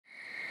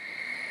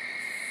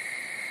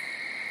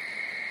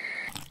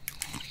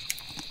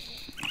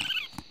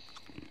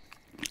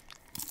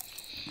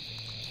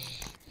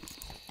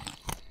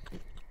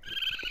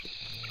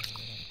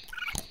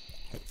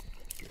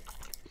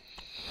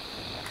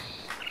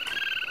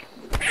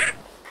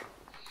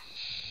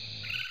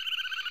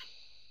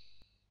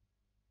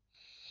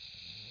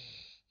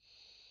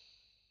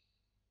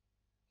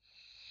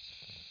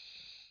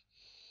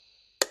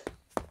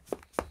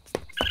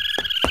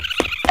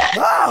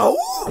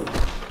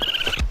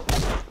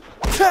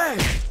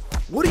Cash!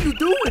 What are you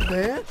doing,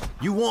 man?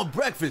 You want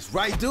breakfast,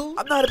 right, dude?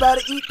 I'm not about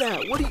to eat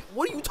that. What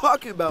are you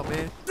talking about,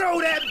 man?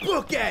 Throw that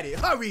book at it.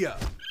 Hurry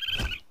up.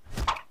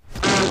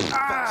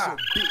 Ah!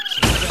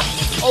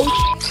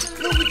 Oh,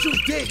 Look what you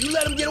did. You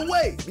let him get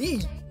away.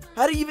 me?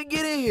 How did you even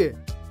get in here?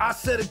 I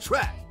set a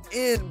trap.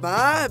 In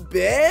my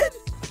bed?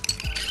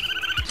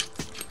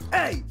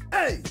 Hey,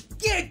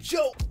 get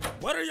your...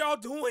 What are y'all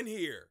doing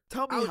here?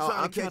 Tell I me was how trying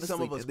to I'm trying catch to some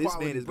sleep, of us and this man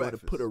quality is going to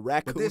breakfast. put a But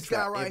raccoon this guy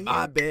trap right in here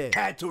my bed.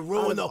 had to Out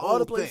ruin of the all whole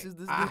the places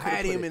thing. this I dude could've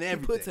had put him it, in he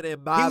everything. puts it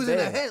in my He was bed.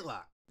 in a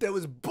headlock. There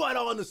was butter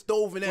on the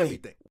stove and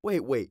everything.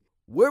 Wait.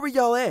 Where were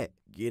y'all at?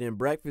 Getting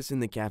breakfast in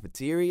the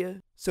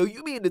cafeteria? So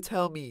you mean to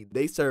tell me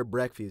they serve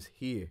breakfast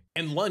here?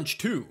 And lunch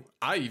too.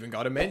 I even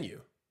got a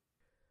menu.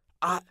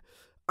 I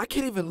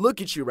can't even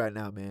look at you right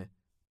now, man.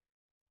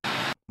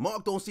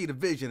 Mark don't see the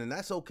vision, and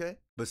that's okay.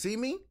 But see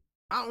me?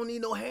 I don't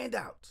need no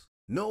handouts.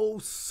 No,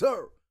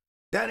 sir.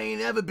 That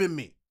ain't ever been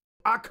me.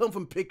 I come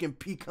from picking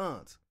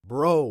pecans.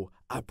 Bro,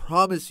 I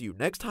promise you,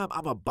 next time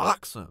I'ma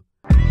box him.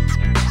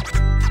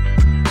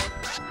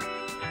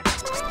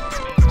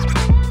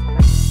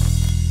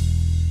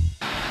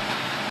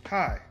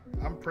 Hi,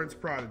 I'm Prince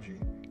Prodigy,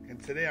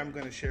 and today I'm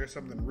going to share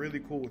something really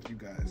cool with you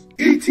guys.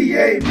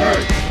 ETA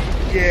merch!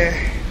 Yeah,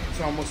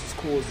 it's almost as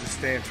cool as the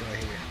stance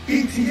right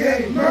here.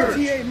 ETA merch!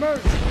 ETA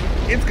merch!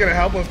 It's going to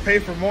help us pay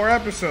for more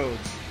episodes.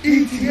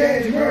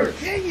 ETA merch!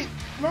 Dang it,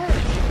 merch!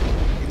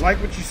 You like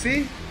what you see?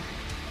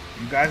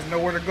 You guys know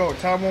where to go.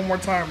 Tell them one more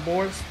time,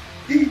 boys.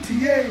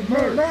 ETA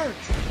merch! Merch!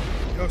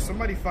 Yo,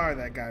 somebody fire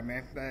that guy,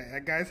 man.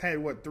 That guy's had,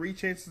 what, 3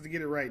 chances to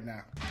get it right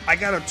now. I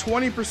got a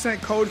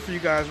 20% code for you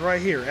guys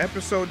right here,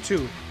 episode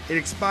 2. It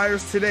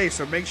expires today,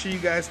 so make sure you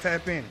guys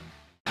tap in.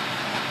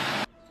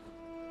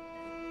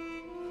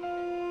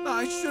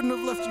 I shouldn't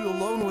have left you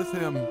alone with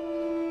him.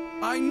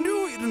 I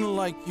knew he didn't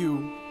like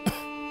you.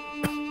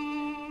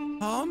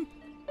 Hump?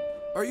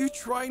 Are you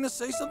trying to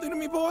say something to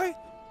me, boy?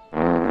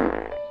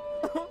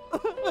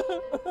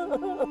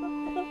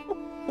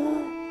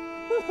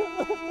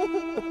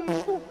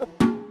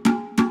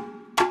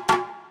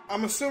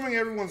 I'm assuming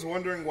everyone's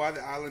wondering why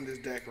the island is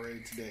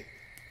decorated today.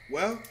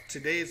 Well,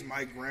 today is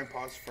my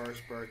grandpa's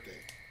first birthday.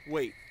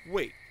 Wait.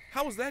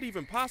 How is that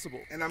even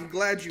possible? And I'm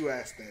glad you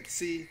asked that.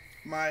 See,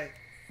 my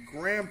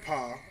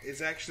grandpa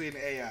is actually an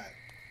AI.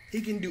 He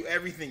can do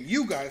everything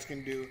you guys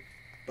can do,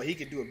 but he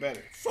can do it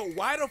better. So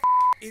why the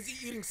is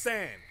he eating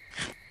sand?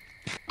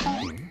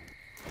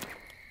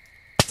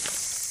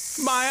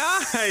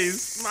 My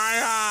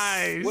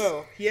eyes!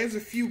 Well, he has a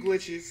few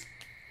glitches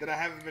that I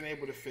haven't been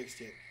able to fix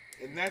yet.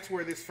 And that's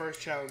where this first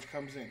challenge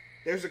comes in.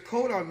 There's a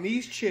code on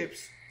these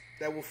chips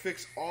that will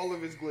fix all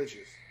of his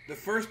glitches. The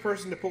first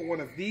person to put one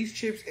of these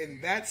chips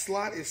in that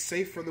slot is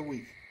safe for the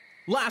week.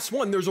 Last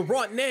one, there's a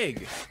rotten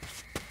egg.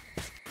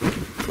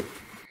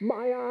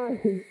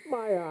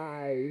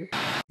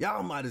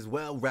 Y'all might as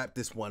well wrap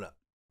this one up.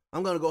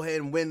 I'm gonna go ahead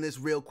and win this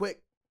real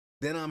quick.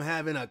 Then I'm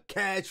having a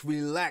cash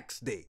relax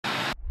day.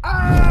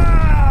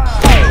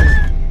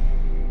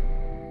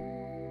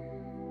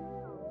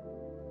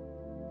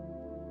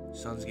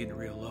 Sun's getting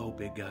real low,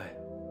 big guy.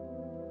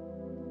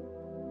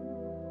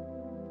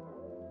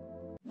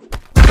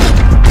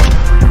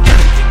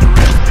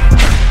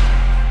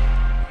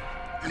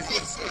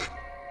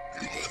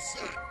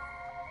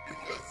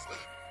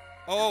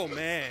 Oh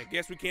man,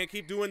 guess we can't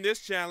keep doing this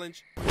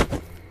challenge.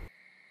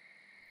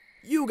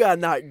 You got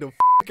knocked the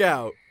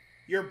out.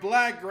 You're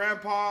black,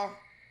 Grandpa.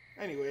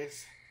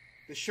 Anyways,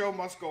 the show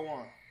must go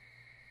on.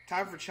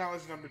 Time for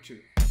challenge number 2.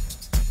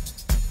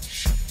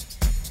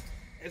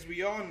 As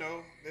we all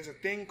know, there's a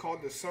thing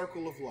called the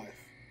circle of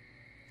life.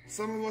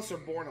 Some of us are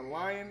born a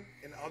lion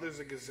and others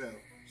a gazelle.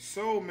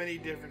 So many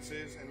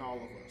differences in all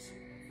of us.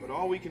 But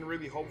all we can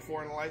really hope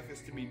for in life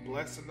is to be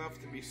blessed enough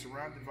to be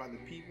surrounded by the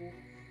people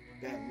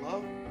that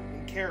love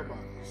and care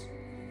about us.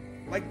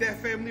 Like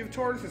that family of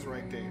tortoises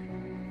right there.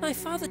 My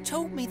father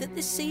told me that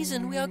this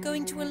season we are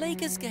going to a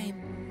Lakers game.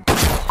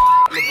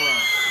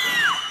 LeBron.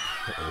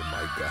 Oh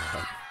my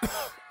God.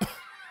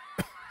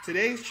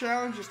 Today's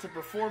challenge is to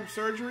perform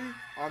surgery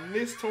on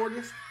this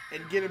tortoise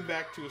and get him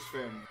back to his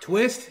family.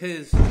 Twist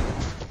his...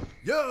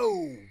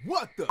 Yo,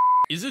 what the?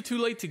 Is it too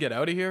late to get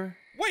out of here?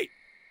 Wait,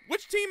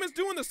 which team is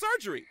doing the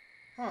surgery?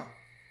 Huh.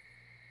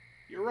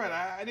 You're right,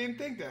 I didn't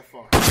think that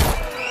far.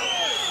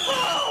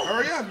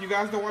 Hurry up, you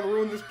guys don't want to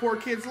ruin this poor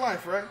kid's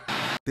life, right?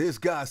 This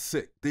guy's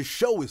sick. This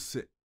show is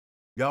sick.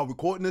 Y'all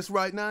recording this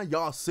right now?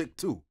 Y'all sick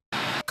too.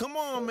 Come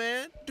on,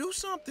 man. Do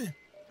something.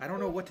 I don't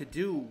know what to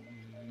do.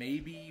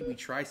 Maybe we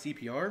try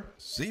CPR?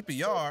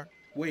 CPR?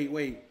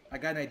 Wait. I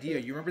got an idea.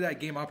 You remember that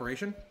game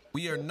Operation?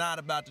 We are not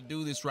about to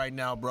do this right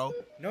now, bro.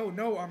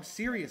 No, I'm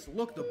serious.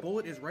 Look, the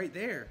bullet is right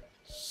there.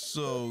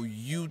 So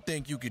you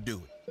think you could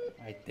do it?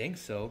 I think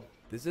so.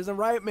 This isn't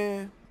right,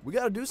 man. We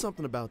gotta do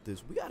something about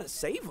this. We gotta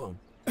save him.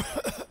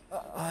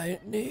 I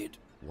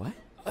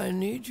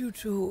need you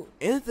to...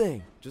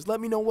 Anything. Just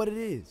let me know what it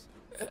is.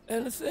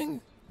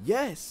 anything.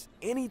 Yes,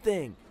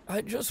 anything.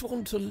 I just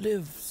want to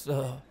live,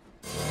 sir.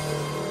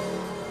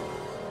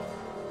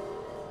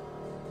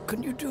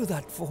 Can you do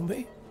that for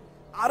me?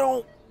 I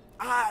don't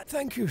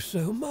Thank you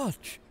so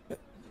much.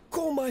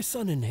 Call my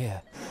son in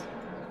here.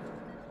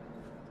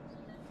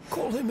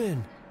 Call him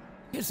in.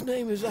 His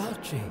name is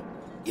Archie.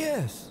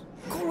 Yes,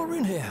 call her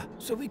in here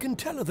so we can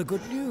tell her the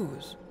good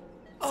news.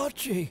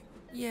 Archie.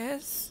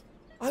 Yes?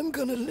 I'm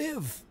gonna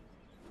live.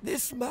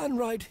 This man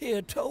right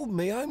here told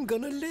me I'm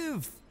gonna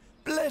live.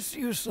 Bless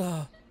you,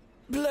 sir.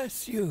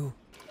 Bless you.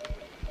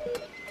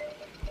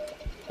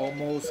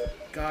 Almost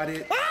got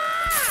it.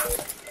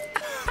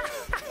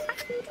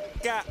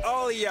 Got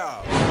all of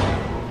y'all.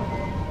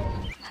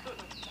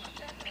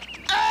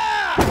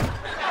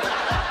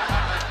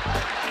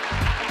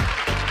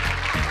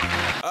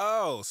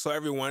 Oh, so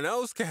everyone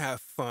else can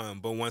have fun,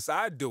 but once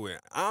I do it,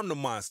 I'm the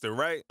monster,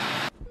 right?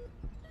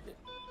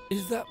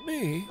 Is that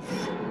me?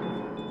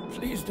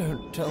 Please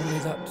don't tell me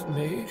that's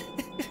me.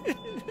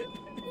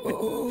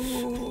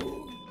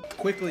 Oh.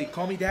 Quickly,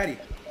 call me daddy.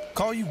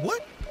 Call you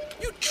what?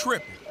 You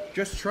tripping.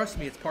 Just trust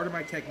me, it's part of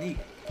my technique.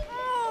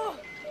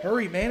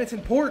 Hurry, man, it's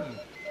important.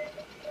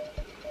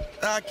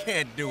 I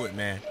can't do it,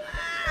 man.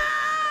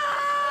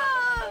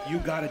 You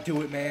gotta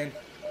do it, man.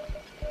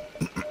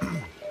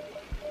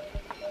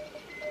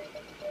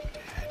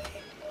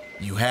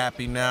 You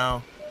happy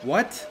now?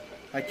 What?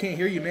 I can't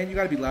hear you, man. You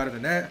gotta be louder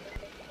than that.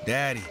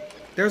 Daddy.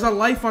 There's a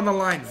life on the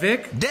line,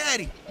 Vic.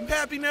 Daddy, you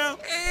happy now?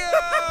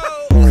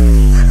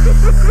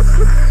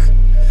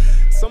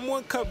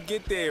 Someone come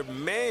get their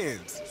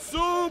mans.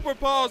 Super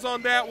pause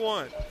on that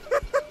one.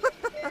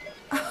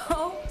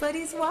 Oh, but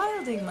he's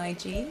wilding, my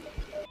G.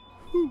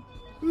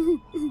 He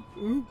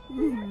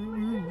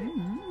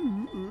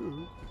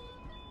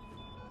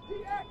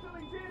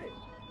actually did it.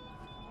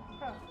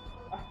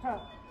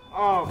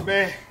 Oh,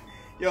 man.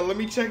 Yo, let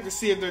me check to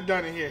see if they're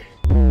done in here.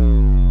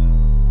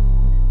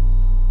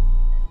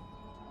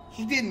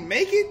 He didn't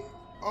make it?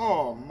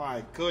 Oh,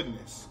 my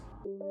goodness.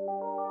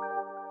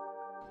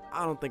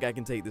 I don't think I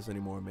can take this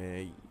anymore,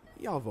 man.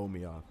 Y'all vote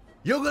me off.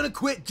 You're gonna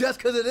quit just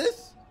because of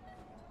this?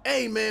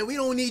 Hey, man, we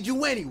don't need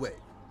you anyway.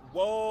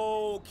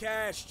 Whoa,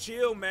 Cash,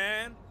 chill,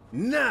 man.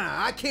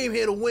 Nah, I came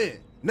here to win,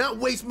 not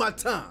waste my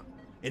time.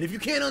 And if you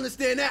can't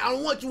understand that, I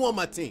don't want you on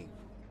my team.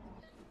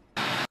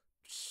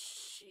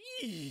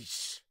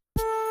 Sheesh.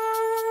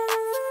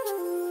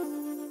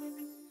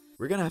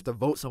 We're gonna have to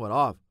vote someone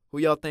off. Who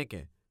y'all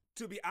thinking?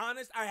 To be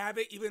honest, I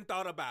haven't even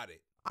thought about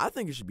it. I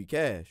think it should be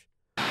Cash.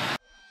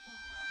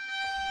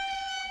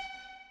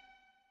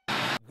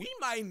 We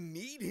might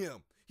need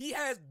him. He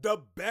has the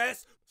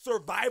best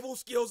survival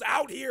skills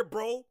out here,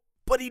 bro.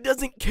 But he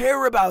doesn't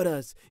care about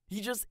us.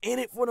 He's just in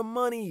it for the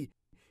money.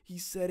 He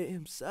said it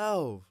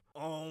himself.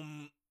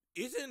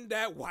 Isn't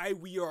that why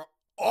we are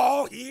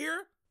all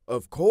here?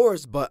 Of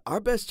course, but our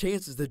best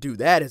chance is to do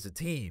that as a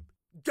team.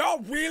 Y'all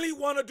really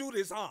want to do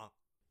this, huh?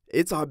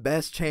 It's our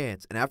best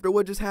chance, and after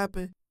what just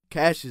happened,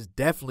 Cash is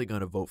definitely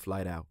gonna vote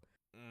Flight out.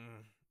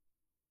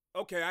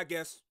 Okay, I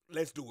guess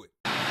let's do it.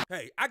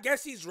 Hey, I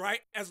guess he's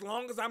right. As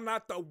long as I'm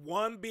not the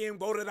one being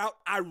voted out,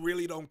 I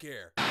really don't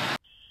care.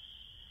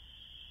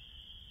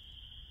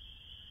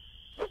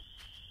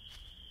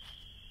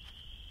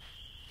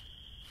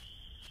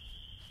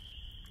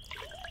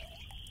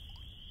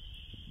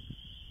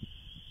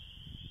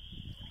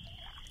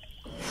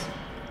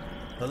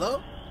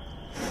 Hello?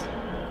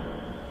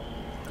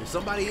 Is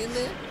somebody in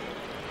there?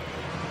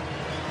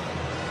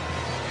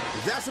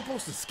 Is that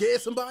supposed to scare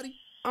somebody?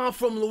 I'm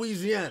from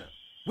Louisiana.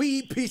 We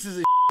eat pieces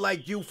of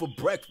like you for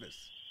breakfast.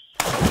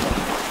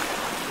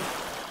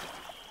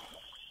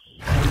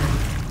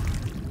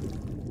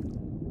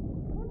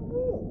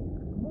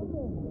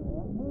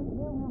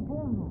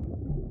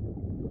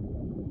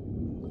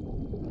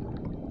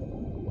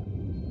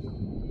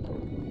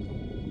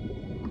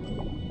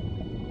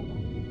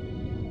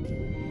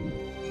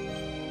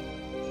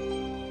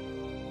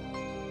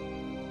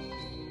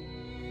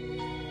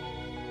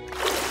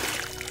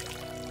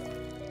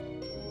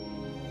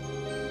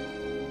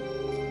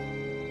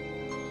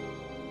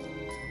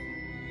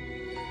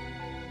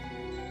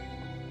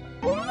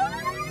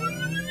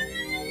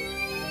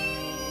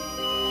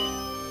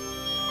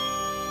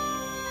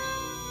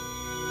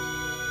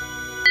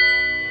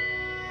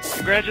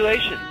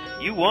 Congratulations,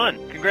 you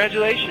won.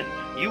 Congratulations,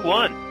 you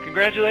won.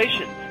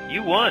 Congratulations,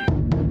 you won.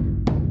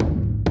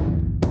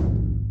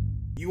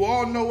 You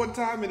all know what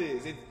time it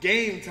is. It's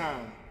game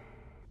time.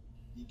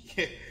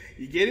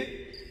 You get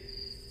it?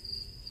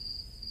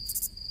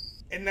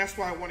 And that's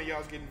why one of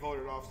y'all's getting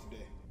voted off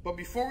today. But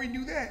before we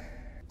do that,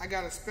 I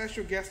got a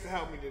special guest to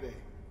help me today.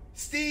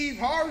 Steve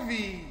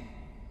Harvey.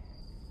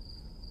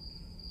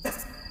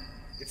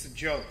 It's a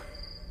joke,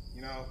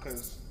 you know,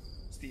 because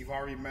Steve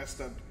Harvey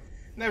messed up.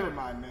 Never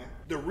mind, man.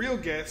 The real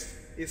guest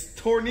is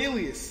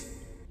Tornelius,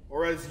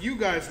 or as you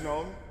guys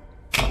know him,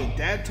 the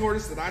dad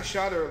tortoise that I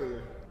shot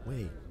earlier.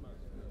 Wait,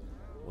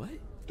 what?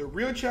 The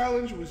real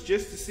challenge was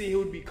just to see who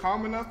would be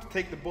calm enough to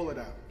take the bullet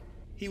out.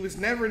 He was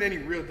never in any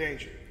real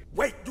danger.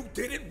 Wait, you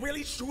didn't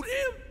really shoot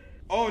him?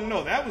 Oh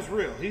no, that was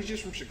real. He's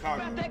just from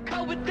Chicago.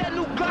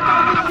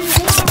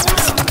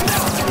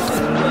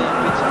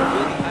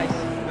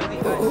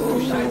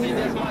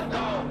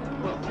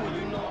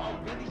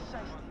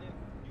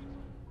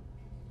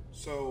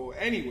 So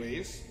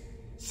anyways,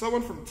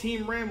 someone from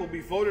Team Ram will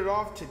be voted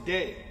off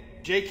today.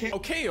 JK.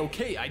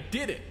 Okay, I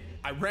did it.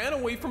 I ran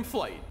away from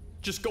flight.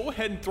 Just go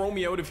ahead and throw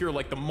me out if you're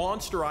like the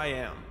monster I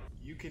am.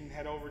 You can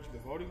head over to the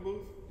voting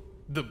booth.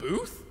 The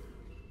booth?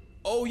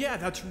 Oh yeah,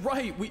 that's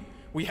right.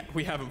 We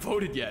haven't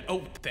voted yet.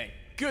 Oh, thank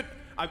good.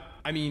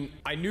 I mean,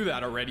 I knew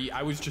that already.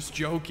 I was just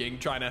joking,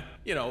 trying to,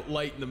 you know,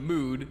 lighten the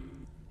mood.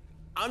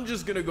 I'm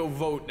just gonna go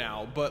vote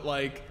now, but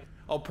like,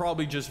 I'll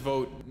probably just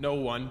vote no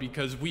one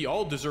because we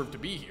all deserve to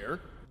be here.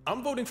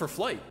 I'm voting for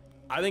Flight.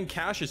 I think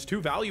Cash is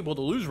too valuable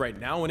to lose right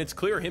now, and it's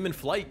clear him and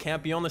Flight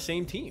can't be on the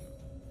same team.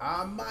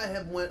 I might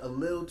have went a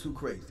little too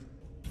crazy.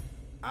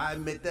 I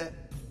admit that,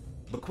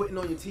 but quitting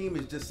on your team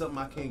is just something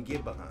I can't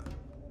get behind.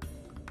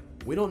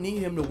 We don't need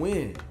him to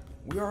win.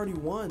 We already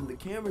won. The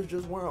cameras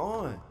just weren't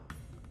on.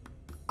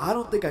 I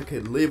don't think I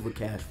could live with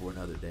Cash for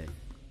another day.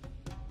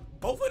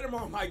 Both of them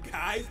are my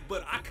guys,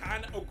 but I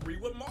kind of agree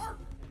with Mark.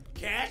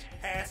 Cash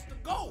has to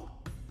go.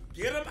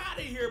 Get him out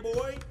of here,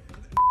 boy.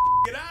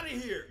 Get out of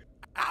here.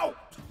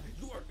 Out.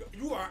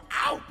 You are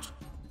out.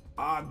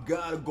 I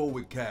gotta go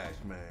with Cash,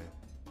 man.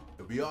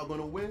 If we are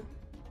gonna win,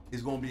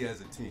 it's gonna be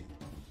as a team.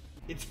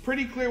 It's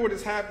pretty clear what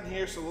has happened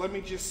here, so let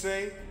me just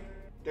say,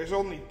 there's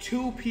only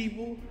 2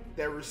 people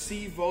that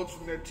receive votes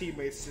from their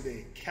teammates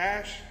today,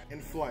 Cash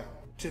and Flight.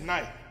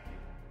 Tonight,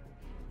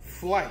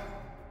 Flight,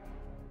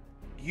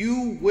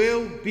 you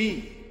will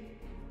be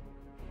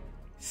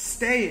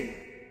staying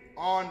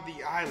on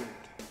the island.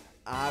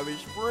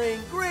 Irish Spring,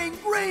 green,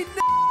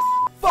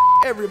 F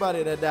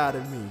everybody that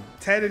doubted me.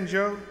 Ted and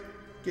Joe,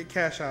 get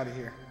Cash out of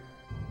here.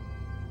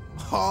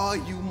 Oh,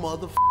 you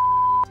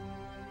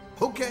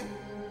Okay,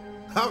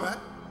 all right.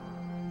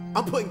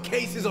 I'm putting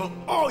cases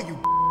on all you.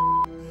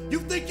 You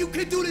think you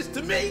can do this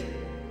to me?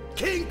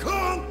 King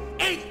Kong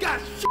ain't got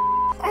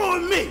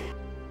on me.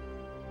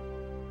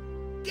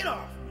 Get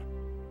off me.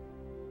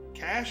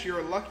 Cash, you're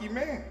a lucky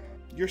man.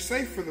 You're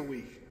safe for the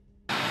week.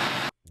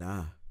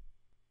 Nah.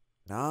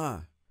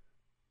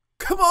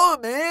 Come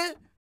on, man.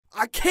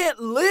 I can't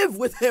live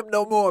with him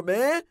no more,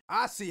 man.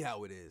 I see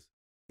how it is.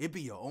 It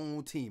be your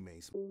own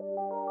teammates.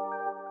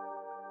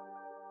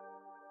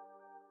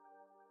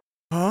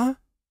 Huh?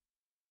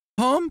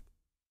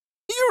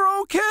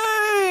 You're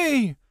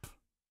okay!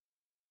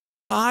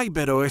 I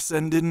bet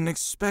OSN didn't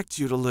expect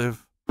you to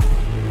live.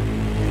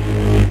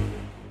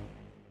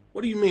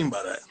 What do you mean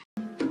by that?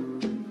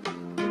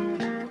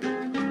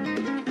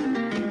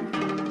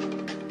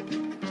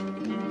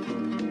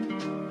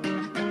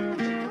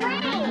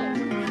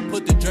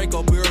 Put the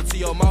Draco barrel to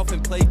your mouth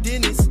and play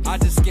Dennis. I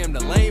just scammed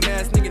a lame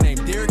ass nigga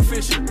named Derek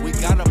Fisher. We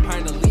got a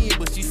pint of lean,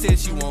 but she said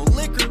she want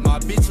liquor. My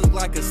bitch look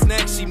like a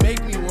snack, she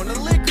make me want a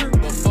liquor.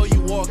 Before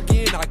you walk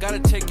in, I gotta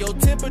check your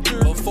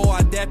temperature. Before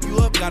I dap you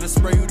up, gotta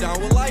spray you down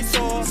with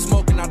Lysol.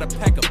 Smoking out a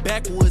pack of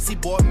backwoods, he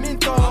bought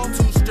menthol. I'm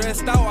too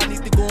stressed out, I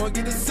need to go and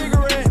get a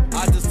cigarette.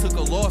 I just took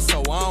a loss,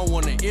 so I don't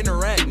wanna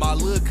interact. My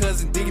little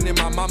cousin digging in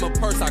my mama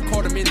purse, I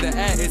caught him in the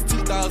act. It's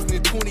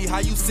 2020, how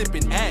you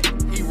sippin' at?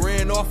 He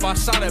ran off, I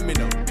shot him in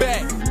the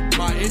back.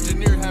 My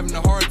engineer having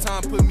a hard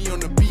time putting me on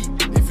the beat.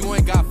 If you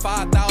ain't got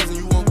 5,000,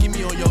 you won't get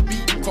me on your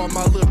beat. Call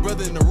my little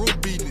brother in the room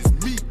beating his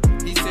meat.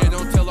 He said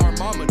don't tell our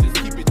mama, just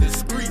keep it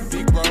discreet,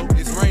 big bro.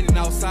 It's raining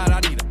outside,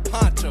 I need a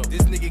poncho.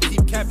 This nigga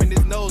keep capping,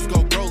 his nose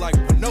gon' grow like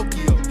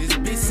Pinocchio. This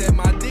bitch said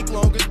my dick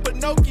long as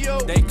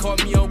Pinocchio. They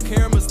caught me on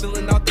camera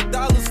stealing out the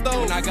dollar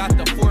store. And I got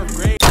the 4th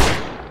grade.